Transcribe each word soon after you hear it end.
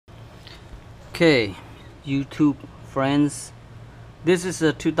Okay, YouTube friends, this is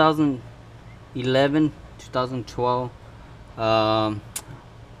a 2011 2012 I'm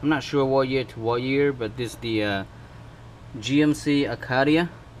not sure what year to what year, but this is the GMC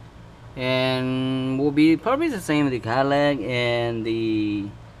Acadia, and will be probably the same with the Cadillac and the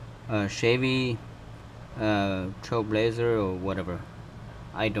Chevy Trailblazer or whatever,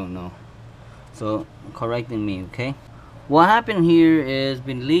 I don't know, so correcting me. Okay, what happened here is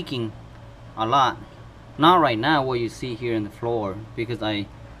been leaking a lot. Not right now what you see here in the floor, because I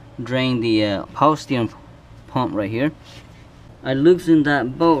drained the power steering pump right here. I loosened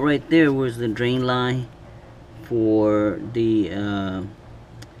that bolt right there was the drain line for the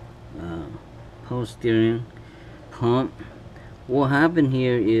power steering pump. What happened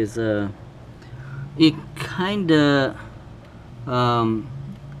here is it kinda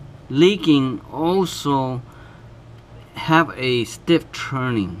leaking also have a stiff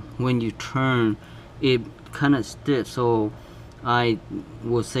turning. When you turn it kind of stiff, so I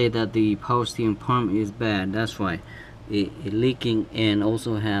will say that the power steering pump is bad. That's why it leaking, and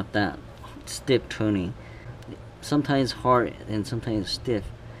also have that stiff turning. Sometimes hard and sometimes stiff,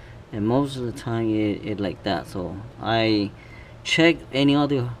 and most of the time it like that. So I checked any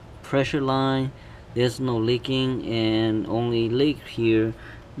other pressure line, there's no leaking, and only leak here.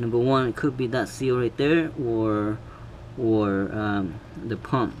 Number one, it could be that seal right there, or the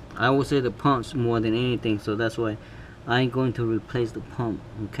pump. I would say the pump's more than anything, so that's why I'm going to replace the pump.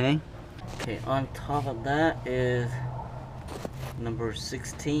 Okay, on top of that is number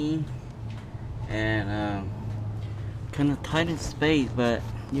 16, and kind of tight in space, but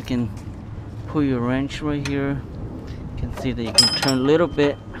you can pull your wrench right here. You can see that you can turn a little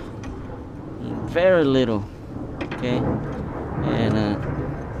bit, very little. Okay, and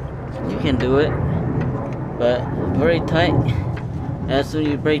you can do it, but very tight. As soon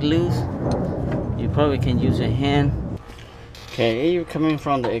as you break loose, you probably can use your hand. Okay, if you're coming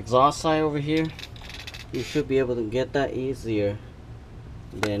from the exhaust side over here, you should be able to get that easier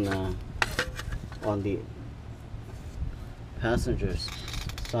than on the passenger's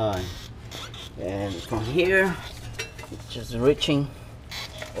side. And from here, it's just reaching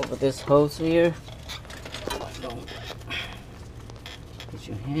over this hose here. Don't put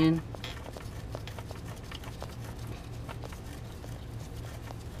your hand.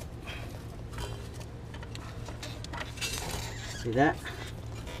 See that?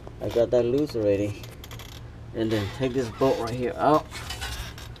 I got that loose already. And then take this bolt right here out,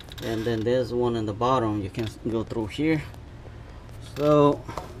 and then there's one in the bottom. You can go through here. So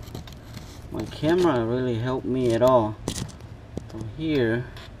my camera really helped me at all from here.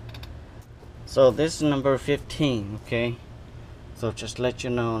 So this is number 15. Okay, so just let you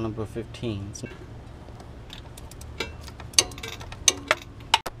know, number 15.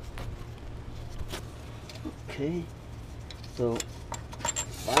 Okay, so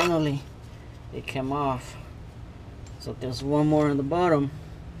finally it came off. So there's one more in the bottom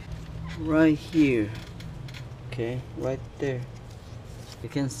right here. Okay, right there, you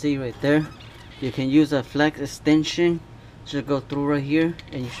can see right there. You can use a flex extension, just go through right here,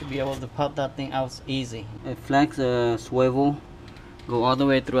 and you should be able to pop that thing out easy. A flex swivel, go all the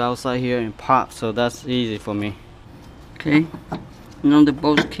way through outside here and pop, so that's easy for me. Okay, none of the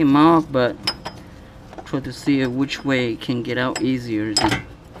bolts came out, but try to see which way it can get out easier than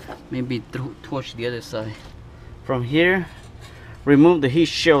maybe towards the other side. From here, remove the heat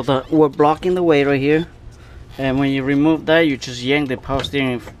shield that were blocking the way right here, and when you remove that, you just yank the power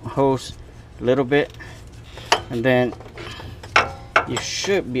steering hose a little bit, and then you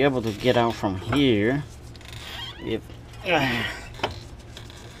should be able to get out from here. Okay,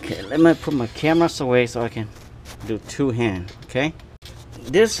 let me put my cameras away so I can do two hand. Okay,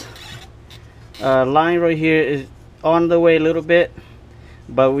 this line right here is on the way a little bit,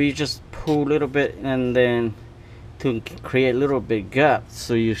 but we just pull a little bit, and then to create a little bit gap,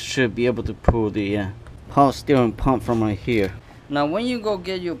 so you should be able to pull the power steering pump from right here. Now when you go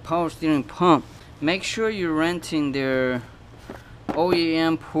get your power steering pump, make sure you're renting their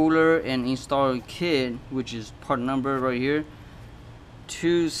OEM puller and installer kit, which is part number right here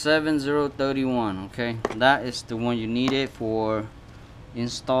 27031. Okay, that is the one you need it for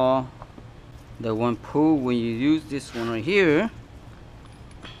install the one pull. When you use this one right here,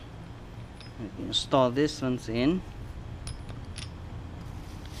 install this one's in,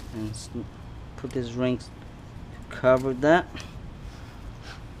 and put these rings to cover that.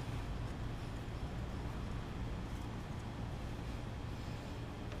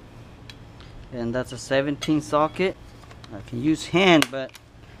 And that's a 17 socket. I can use hand, but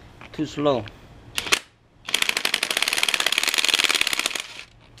too slow.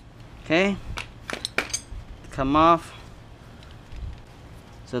 Okay, come off.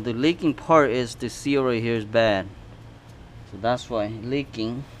 So the leaking part is the seal right here is bad, so that's why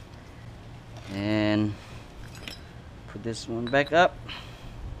leaking. And put this one back up.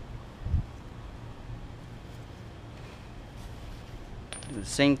 Do the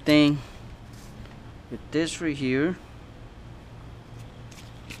same thing with this right here.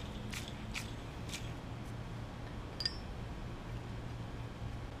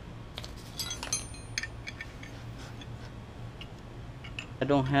 I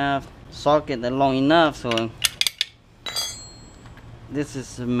don't have socket that long enough, so this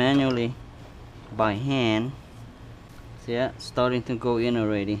is manually by hand. See, yeah, starting to go in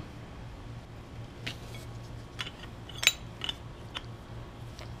already.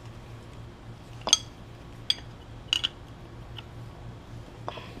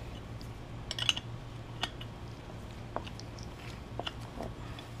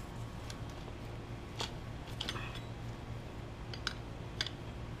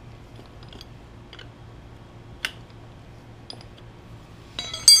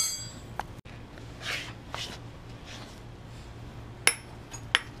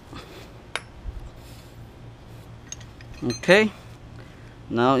 Okay,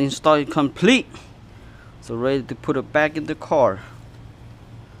 now install it complete, so ready to put it back in the car.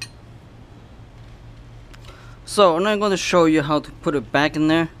 So I'm not going to show you how to put it back in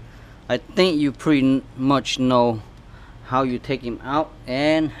there. I think you pretty much know how you take him out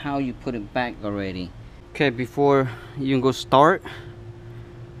and how you put it back already. Okay, before you can go start,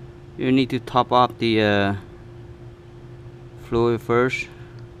 you need to top off the fluid first.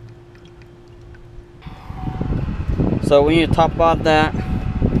 So when you top off that,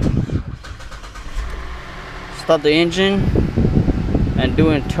 start the engine and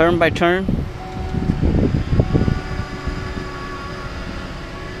do it turn by turn.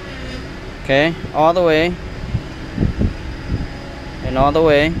 Okay, all the way and all the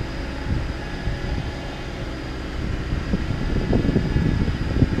way.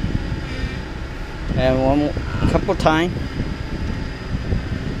 And one couple times.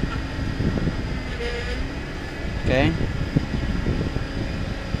 Okay.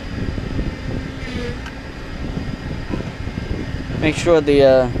 Make sure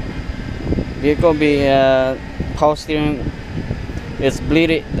the vehicle be power steering is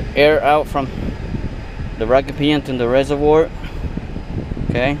bleeding the air out from the rocket pinion to the reservoir.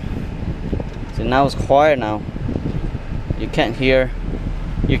 Okay. So now it's quiet now. You cannot hear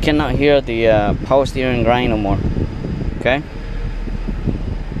the power steering grind no more. Okay.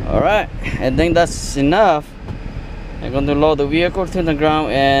 All right. I think that's enough. I'm going to load the vehicle to the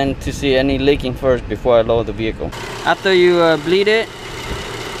ground and to see any leaking first before I load the vehicle. After you bleed it,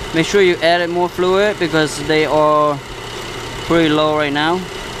 make sure you add more fluid because they are pretty low right now.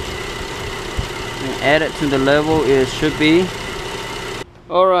 And add it to the level it should be.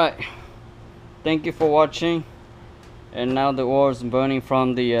 Alright, thank you for watching. And now the oil is burning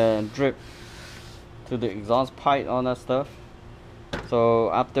from the drip to the exhaust pipe, all that stuff.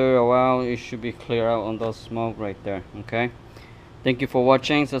 So after a while it should be clear out on those smoke right there. Okay, thank you for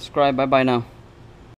watching. Subscribe. Bye bye now.